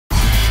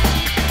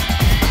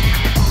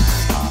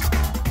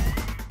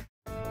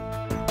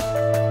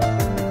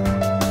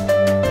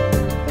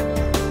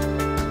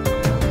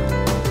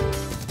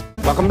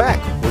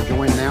Welcome back. We're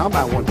joined now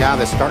by one guy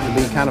that's starting to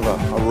be kind of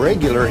a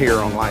regular here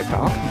on Life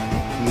Talk.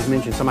 You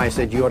mentioned somebody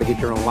said you ought to get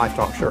your own Life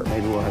Talk shirt.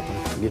 Maybe we'll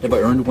have to get Have I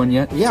earned one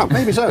yet? Yeah,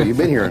 maybe so. You've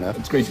been here enough.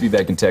 It's great to be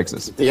back in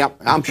Texas. Yeah,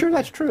 I'm sure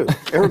that's true.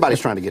 Everybody's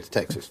trying to get to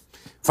Texas.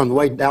 From the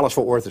way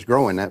Dallas-Fort Worth is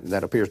growing,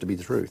 that appears to be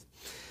the truth.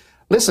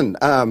 Listen,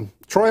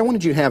 Troy, I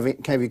wanted you to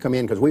have you come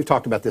in because we've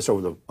talked about this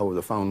over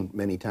the phone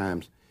many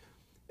times.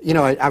 You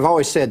know, I've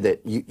always said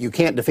that you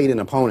can't defeat an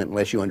opponent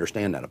unless you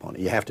understand that opponent.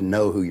 You have to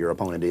know who your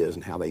opponent is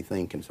and how they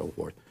think and so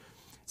forth.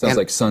 Sounds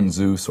like Sun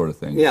Tzu sort of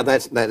thing. Yeah,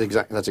 that's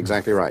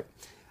exactly right.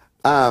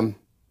 And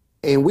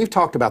we've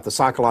talked about the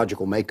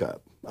psychological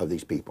makeup of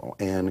these people.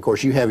 And, of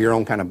course, you have your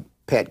own kind of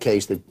pet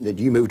case that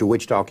you moved to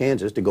Wichita,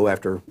 Kansas to go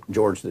after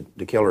George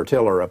the Killer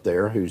Tiller up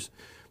there, who's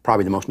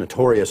probably the most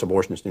notorious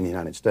abortionist in the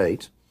United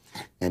States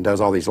and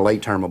does all these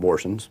late-term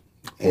abortions.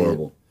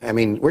 Horrible. And, I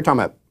mean, we're talking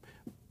about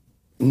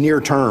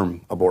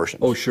near-term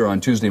abortions. Oh, sure. On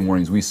Tuesday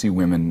mornings, we see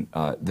women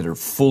that are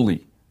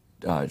fully,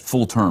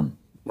 full-term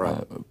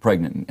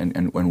pregnant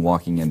and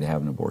walking in to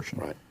have an abortion.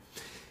 Right.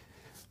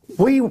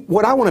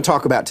 What I want to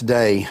talk about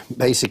today,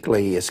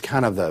 basically, is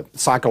kind of the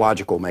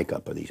psychological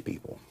makeup of these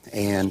people.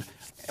 And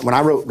when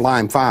I wrote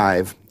Line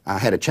 5, I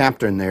had a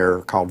chapter in there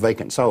called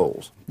Vacant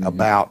Souls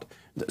about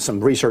some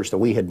research that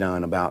we had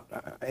done about,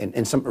 and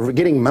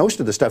getting most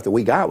of the stuff that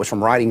we got was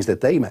from writings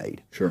that they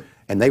made. Sure.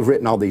 And they've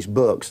written all these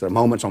books, The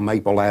Moments on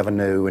Maple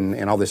Avenue,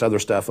 and all this other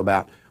stuff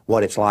about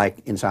what it's like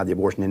inside the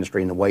abortion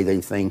industry and the way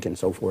they think and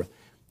so forth.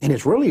 And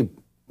it's really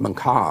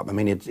macabre. I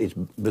mean, it's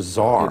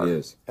bizarre. It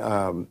is.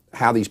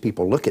 How these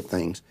people look at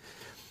things.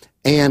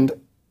 And,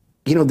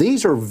 you know,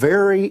 these are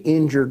very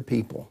injured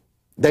people.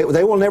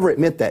 They will never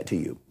admit that to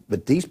you,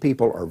 but these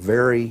people are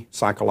very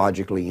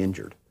psychologically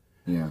injured.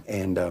 Yeah.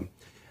 And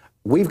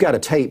we've got a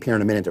tape here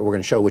in a minute that we're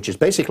going to show, which is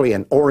basically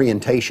an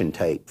orientation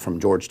tape from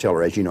George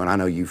Tiller, as you know, and I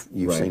know you've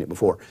seen it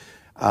before.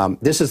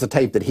 This is the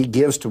tape that he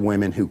gives to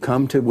women who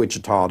come to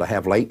Wichita to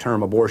have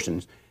late-term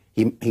abortions.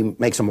 He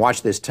makes them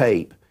watch this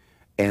tape,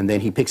 and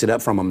then he picks it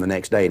up from them the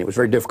next day. And it was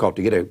very difficult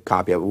to get a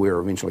copy of it. We were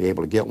eventually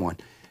able to get one.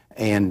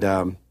 And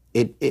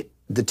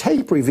the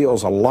tape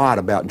reveals a lot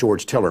about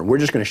George Tiller. We're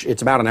just going to,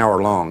 it's about an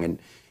hour long, and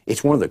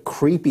it's one of the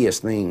creepiest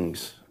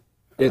things.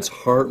 It's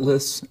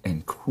heartless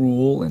and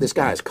cruel. And this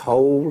guy is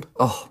cold.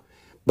 Oh.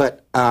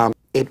 But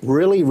it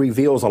really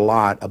reveals a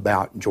lot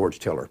about George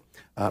Tiller.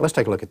 Let's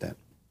take a look at that.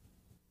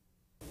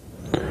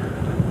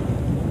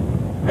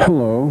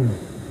 Hello,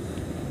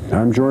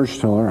 I'm George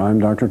Tiller. I'm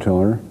Dr.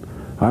 Tiller.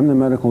 I'm the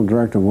Medical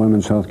Director of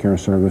Women's Healthcare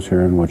Service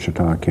here in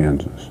Wichita,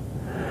 Kansas.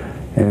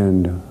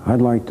 And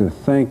I'd like to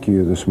thank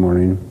you this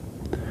morning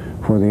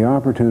for the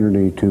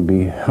opportunity to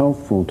be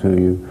helpful to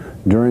you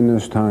during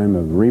this time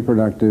of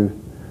reproductive,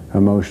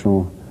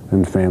 emotional,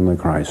 and family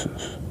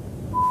crisis.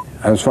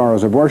 As far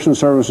as abortion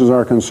services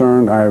are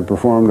concerned, I have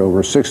performed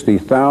over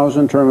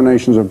 60,000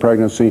 terminations of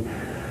pregnancy,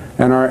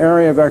 and our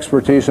area of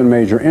expertise and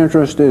major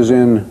interest is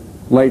in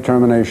late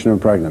termination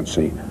of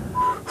pregnancy.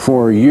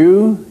 For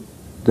you,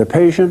 the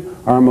patient,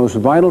 our most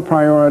vital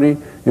priority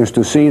is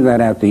to see that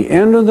at the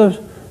end of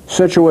the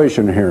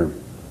situation here,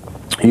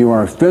 you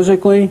are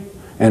physically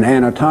and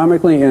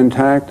anatomically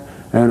intact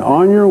and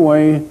on your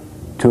way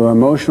to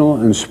emotional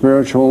and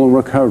spiritual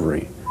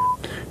recovery.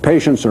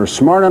 Patients are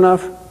smart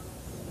enough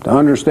to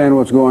understand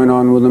what's going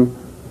on with them.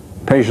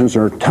 Patients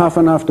are tough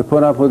enough to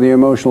put up with the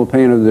emotional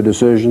pain of the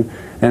decision,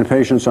 and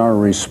patients are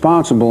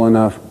responsible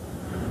enough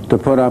to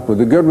put up with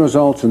the good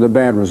results and the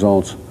bad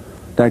results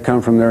that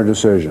come from their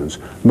decisions,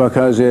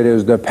 because it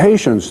is the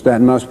patients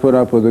that must put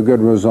up with the good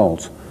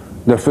results.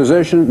 The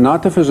physician,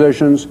 not the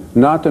physicians,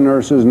 not the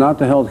nurses, not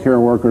the healthcare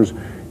workers.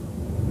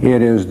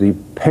 It is the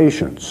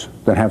patients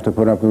that have to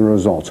put up with the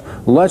results.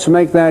 Let's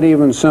make that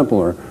even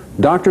simpler.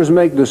 Doctors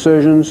make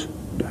decisions,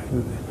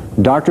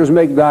 doctors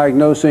make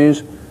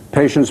diagnoses,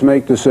 patients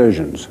make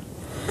decisions.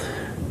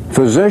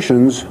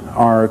 Physicians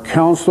are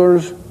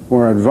counselors,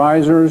 we're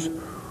advisors,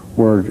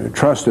 we're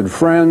trusted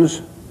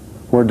friends,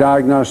 we're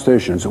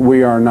diagnosticians.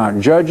 We are not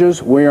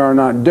judges, we are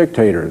not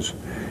dictators.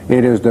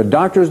 It is the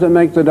doctors that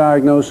make the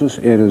diagnosis,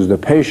 it is the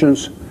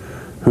patients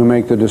who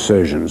make the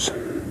decisions.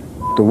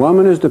 The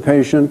woman is the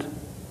patient,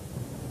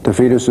 the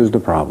fetus is the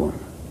problem.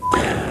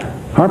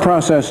 Our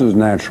process is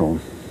natural.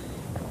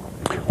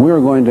 We are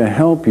going to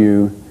help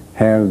you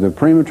have the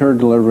premature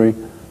delivery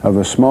of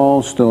a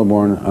small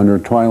stillborn under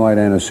twilight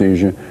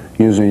anesthesia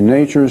using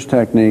nature's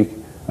technique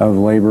of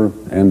labor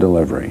and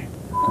delivery.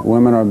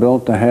 Women are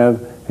built to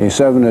have a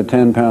 7 to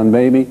 10 pound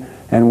baby,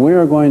 and we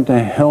are going to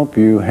help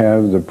you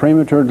have the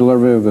premature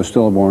delivery of a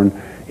stillborn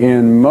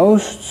in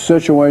most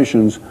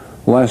situations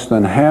less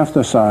than half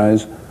the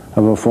size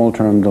of a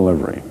full-term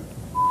delivery.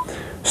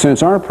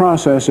 Since our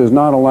process is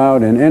not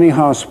allowed in any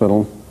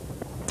hospital,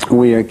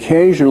 we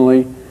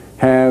occasionally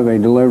have a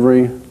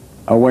delivery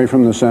away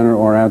from the center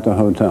or at the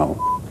hotel.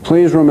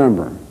 Please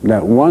remember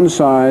that one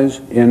size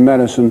in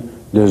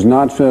medicine does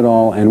not fit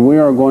all, and we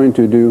are going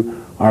to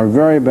do our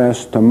very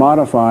best to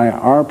modify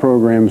our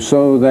program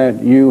so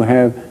that you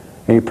have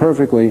a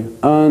perfectly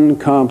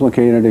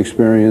uncomplicated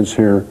experience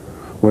here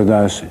with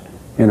us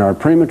in our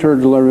premature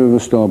delivery of a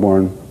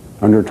stillborn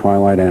under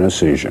twilight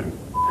anesthesia.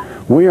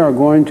 We are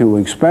going to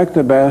expect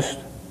the best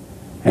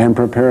and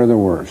prepare the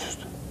worst,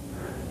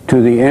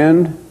 to the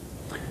end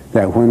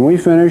that when we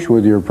finish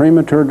with your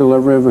premature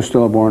delivery of a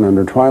stillborn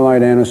under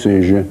twilight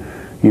anesthesia,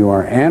 you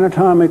are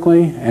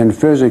anatomically and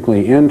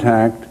physically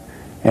intact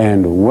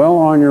and well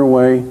on your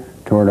way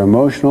toward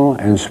emotional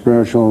and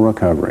spiritual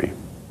recovery.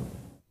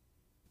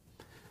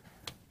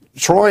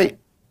 Troy,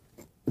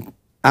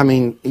 I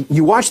mean,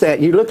 you watch that,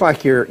 you look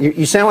like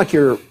you sound like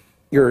you're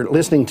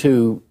listening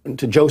to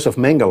Joseph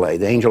Mengele,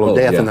 the angel of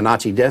death in the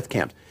Nazi death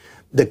camps.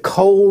 The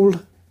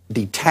cold,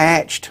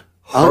 detached,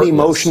 heartless,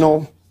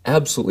 unemotional.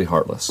 Absolutely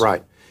heartless.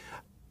 Right.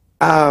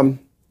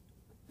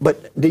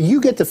 But do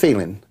you get the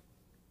feeling,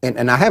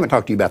 and I haven't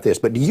talked to you about this,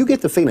 but do you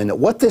get the feeling that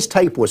what this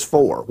tape was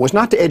for was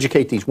not to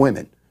educate these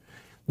women?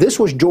 This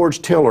was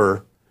George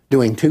Tiller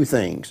doing two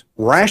things: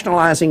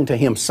 rationalizing to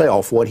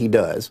himself what he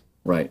does.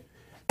 Right.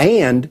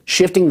 And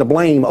shifting the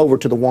blame over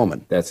to the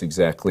woman. That's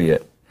exactly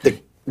it.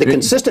 The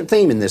consistent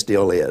theme in this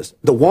deal is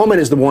the woman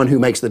is the one who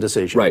makes the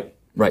decision. Right,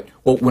 right.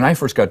 Well, when I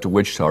first got to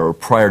Wichita, or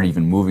prior to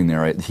even moving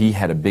there, he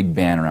had a big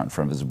banner out in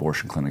front of his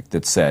abortion clinic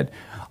that said,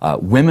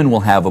 women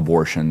will have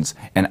abortions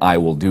and I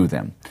will do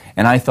them.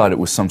 And I thought it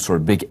was some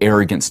sort of big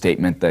arrogant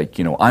statement that,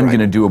 you know, I'm going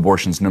to do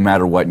abortions no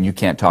matter what and you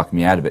can't talk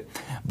me out of it.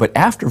 But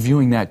after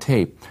viewing that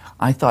tape,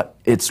 I thought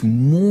it's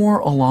more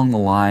along the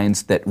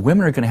lines that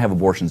women are going to have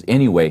abortions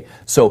anyway,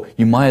 so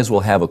you might as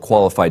well have a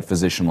qualified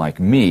physician like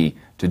me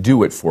to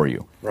do it for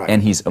you. Right.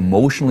 And he's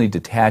emotionally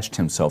detached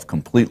himself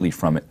completely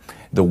from it.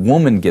 The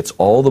woman gets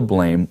all the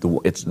blame.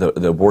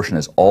 The abortion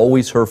is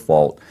always her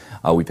fault.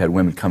 We've had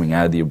women coming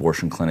out of the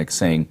abortion clinic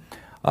saying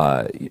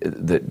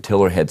that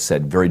Tiller had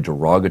said very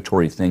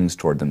derogatory things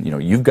toward them. You know,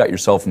 you've got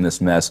yourself in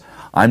this mess.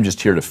 I'm just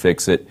here to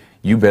fix it.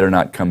 You better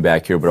not come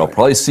back here, but I'll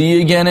probably see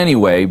you again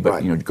anyway,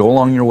 but you know, go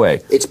along your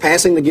way. It's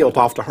passing the guilt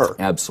off to her.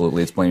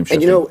 Absolutely, it's blame shifting.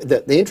 And you know,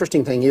 the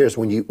interesting thing is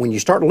when you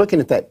start looking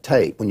at that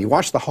tape, when you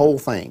watch the whole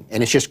thing,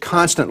 and it's just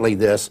constantly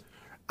this,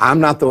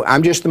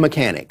 I'm just the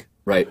mechanic.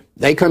 Right.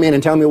 They come in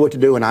and tell me what to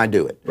do and I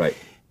do it. Right.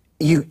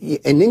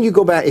 And then you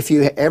go back, if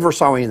you ever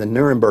saw any of the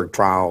Nuremberg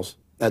trials,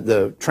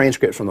 the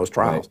transcripts from those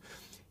trials,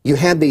 you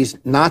had these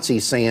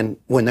Nazis saying,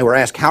 when they were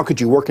asked, how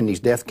could you work in these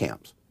death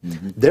camps?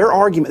 Their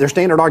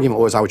standard argument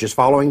was, I was just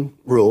following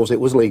rules. It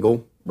was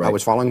legal. I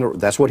was following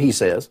that's what he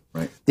says.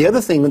 The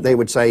other thing that they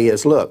would say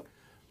is, look,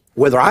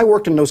 whether I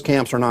worked in those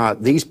camps or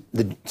not, the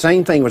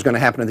same thing was going to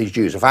happen to these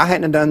Jews. If I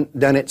hadn't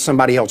done it,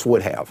 somebody else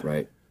would have.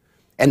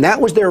 And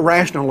that was their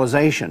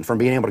rationalization from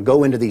being able to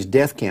go into these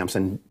death camps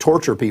and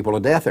torture people to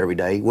death every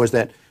day, was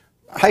that,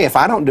 hey, if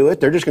I don't do it,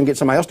 they're just going to get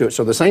somebody else to do it.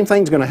 So the same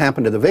thing's going to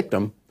happen to the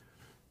victim.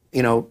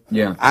 You know,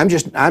 I'm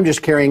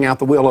just carrying out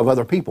the will of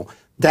other people.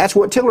 That's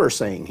what Tiller's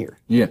saying here.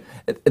 Yeah,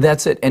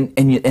 that's it. And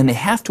they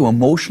have to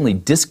emotionally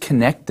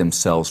disconnect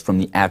themselves from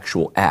the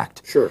actual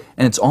act. Sure.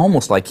 And it's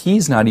almost like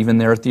he's not even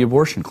there at the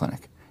abortion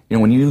clinic. You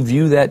know, when you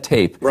view that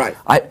tape,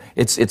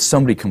 it's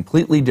somebody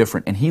completely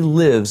different, and he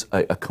lives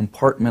a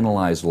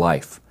compartmentalized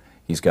life.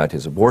 He's got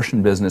his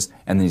abortion business,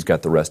 and then he's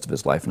got the rest of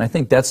his life. And I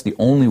think that's the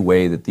only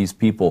way that these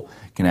people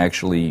can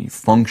actually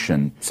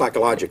function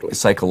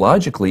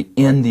psychologically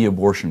in the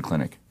abortion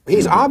clinic.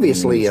 He's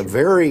obviously a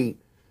very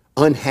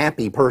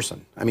unhappy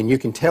person. I mean, you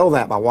can tell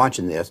that by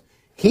watching this.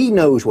 He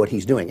knows what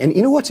he's doing. And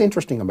you know what's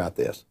interesting about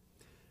this?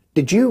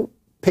 Did you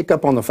pick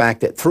up on the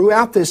fact that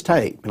throughout this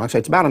tape, and like I say,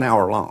 it's about an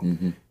hour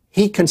long,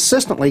 he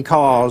consistently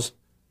calls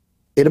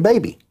it a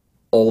baby.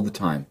 All the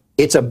time.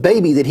 It's a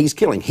baby that he's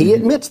killing. He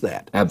admits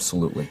that.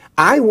 Absolutely.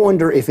 I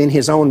wonder if in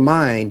his own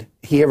mind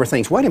he ever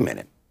thinks, wait a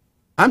minute,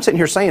 I'm sitting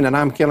here saying that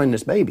I'm killing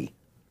this baby.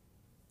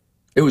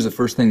 It was the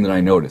first thing that I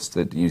noticed,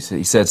 that he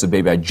said it's a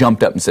baby. I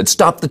jumped up and said,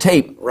 stop the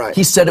tape.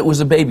 He said it was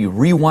a baby.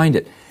 Rewind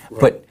it.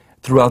 But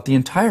throughout the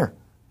entire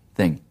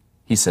thing,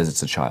 he says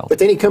it's a child. But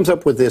then he comes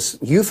up with this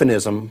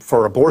euphemism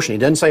for abortion. He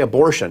doesn't say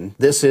abortion.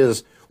 This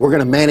is, we're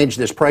going to manage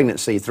this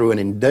pregnancy through an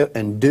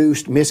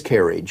induced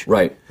miscarriage.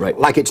 Right.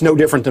 Like it's no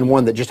different than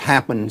one that just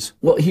happens.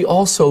 Well, he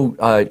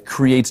also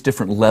creates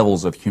different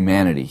levels of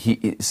humanity.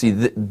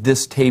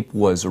 This tape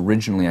was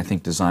originally, I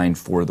think, designed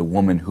for the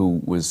woman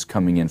who was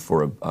coming in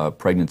for a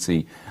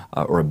pregnancy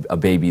or a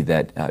baby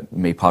that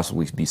may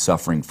possibly be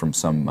suffering from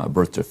some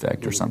birth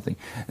defect or something.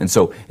 And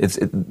so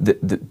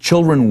the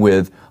children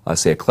with,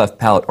 say, a cleft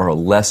palate are a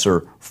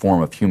lesser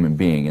form of human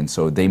being, and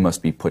so they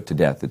must be put to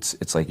death.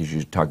 It's like you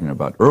were talking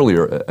about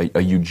earlier,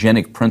 a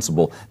eugenic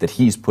principle that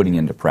he's putting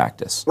into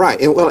practice. Right,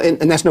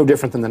 and that's no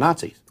different than the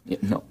Nazis.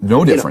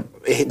 No different.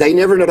 You know, they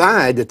never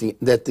denied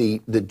that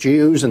the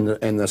Jews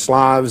and the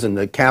Slavs and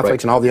the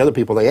Catholics and all the other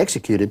people they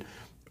executed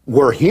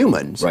were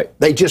humans.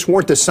 They just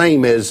weren't the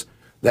same as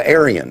the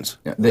Aryans.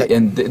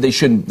 They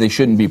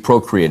shouldn't be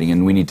procreating,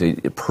 and we need to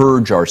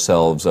purge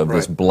ourselves of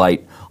this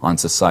blight on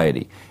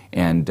society.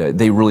 And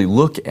they really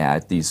look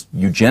at, these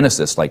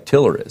eugenicists like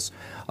Tiller is,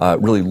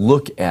 really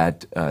look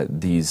at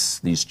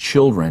these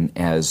children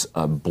as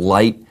a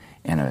blight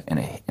and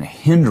a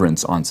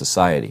hindrance on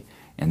society,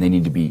 and they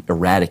need to be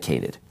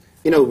eradicated.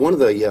 You know, one of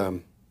the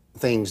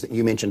things that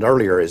you mentioned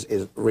earlier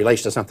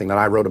relates to something that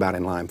I wrote about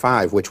in line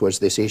 5, which was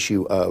this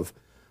issue of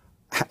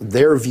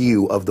their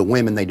view of the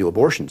women they do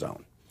abortions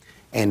on.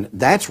 And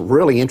that's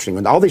really interesting.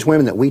 When all these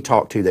women that we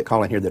talk to that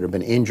call in here that have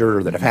been injured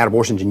or that have had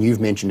abortions, and you've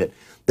mentioned it,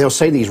 they'll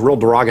say these real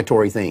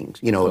derogatory things.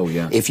 You know,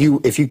 if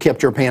you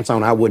kept your pants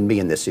on, I wouldn't be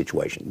in this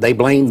situation. They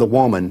blame the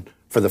woman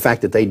for the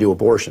fact that they do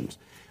abortions.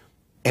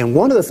 And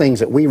one of the things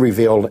that we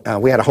revealed,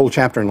 we had a whole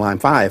chapter in line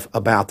 5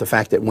 about the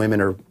fact that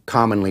women are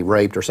commonly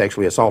raped or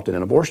sexually assaulted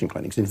in abortion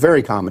clinics. It's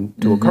very common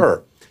to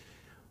occur.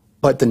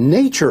 But the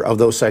nature of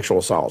those sexual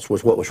assaults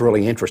was what was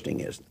really interesting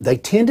is they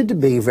tended to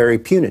be very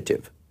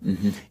punitive.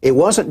 It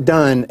wasn't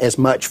done as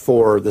much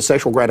for the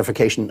sexual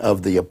gratification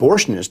of the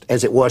abortionist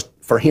as it was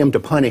for him to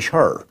punish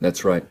her.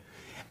 That's right.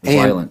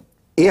 Violent.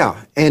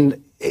 Yeah,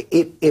 and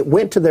it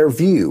went to their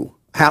view,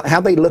 how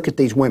they look at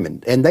these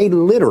women. And they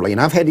literally, and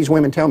I've had these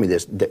women tell me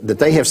this, that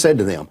they have said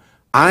to them,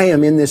 I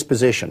am in this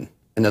position.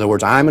 In other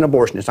words, I'm an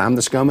abortionist, I'm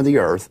the scum of the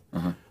earth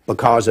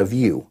because of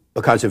you,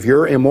 because of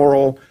your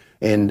immoral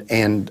and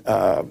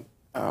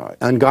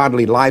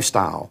ungodly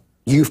lifestyle.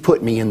 You've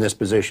put me in this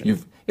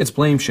position. It's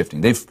blame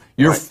shifting.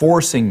 You're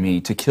forcing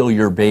me to kill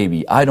your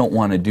baby. I don't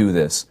want to do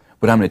this,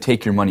 but I'm going to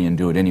take your money and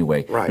do it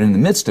anyway. Right. And in the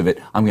midst of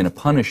it, I'm going to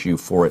punish you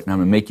for it, and I'm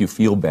going to make you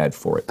feel bad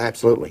for it.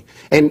 Absolutely.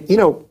 And, you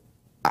know,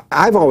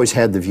 I've always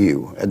had the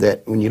view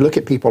that when you look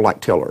at people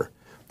like Tiller,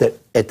 that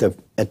at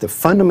the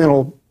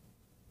fundamental,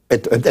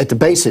 at the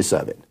basis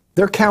of it,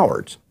 they're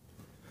cowards.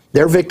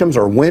 Their victims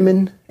are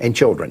women and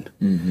children.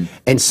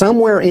 And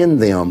somewhere in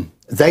them,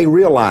 they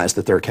realize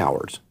that they're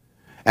cowards.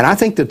 And I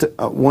think that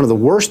one of the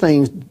worst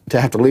things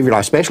to have to live your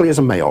life, especially as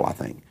a male, I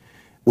think,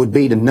 would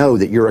be to know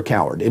that you're a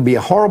coward. It'd be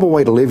a horrible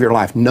way to live your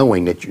life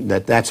knowing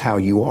that that's how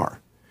you are.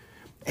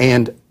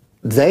 And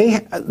they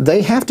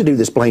have to do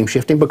this blame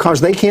shifting because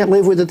they can't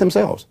live with it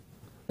themselves.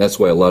 That's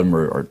why a lot of them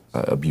are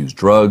abuse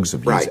drugs,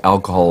 abuse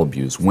alcohol,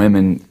 abuse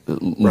women,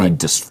 lead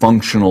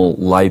dysfunctional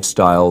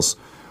lifestyles.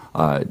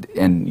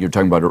 And you're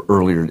talking about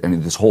earlier, I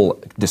mean, this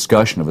whole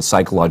discussion of a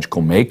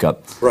psychological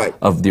makeup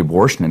of the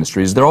abortion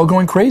industry is they're all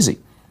going crazy.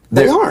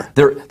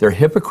 They're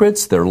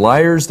hypocrites, they're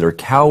liars, they're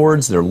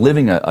cowards, they're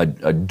living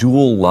a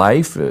dual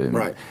life,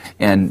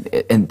 and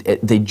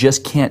they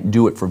just can't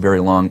do it for very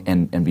long,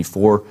 and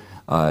before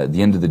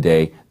the end of the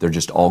day, they're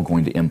just all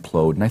going to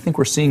implode. And I think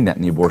we're seeing that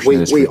in the abortion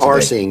industry today. We are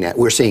seeing that.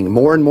 We're seeing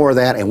more and more of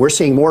that, and we're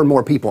seeing more and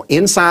more people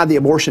inside the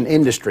abortion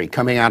industry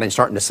coming out and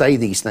starting to say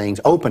these things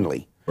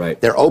openly.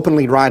 They're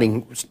openly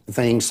writing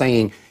things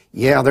saying,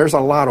 yeah, there's a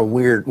lot of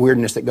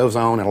weirdness that goes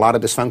on and a lot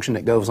of dysfunction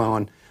that goes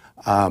on.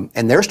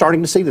 And they're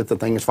starting to see that the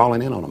thing is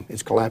falling in on them.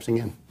 It's collapsing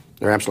in.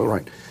 They're absolutely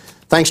right.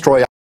 Thanks,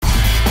 Troy.